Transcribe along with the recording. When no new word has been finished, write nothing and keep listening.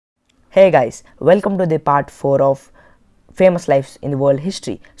Hey guys, welcome to the part 4 of famous lives in the world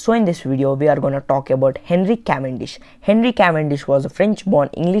history. So in this video we are going to talk about Henry Cavendish. Henry Cavendish was a French-born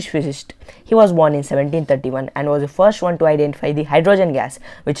English physicist. He was born in 1731 and was the first one to identify the hydrogen gas,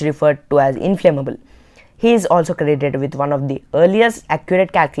 which referred to as inflammable. He is also credited with one of the earliest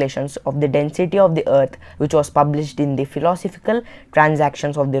accurate calculations of the density of the earth, which was published in the Philosophical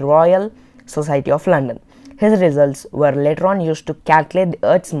Transactions of the Royal Society of London. His results were later on used to calculate the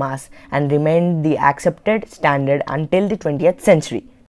Earth's mass and remained the accepted standard until the 20th century.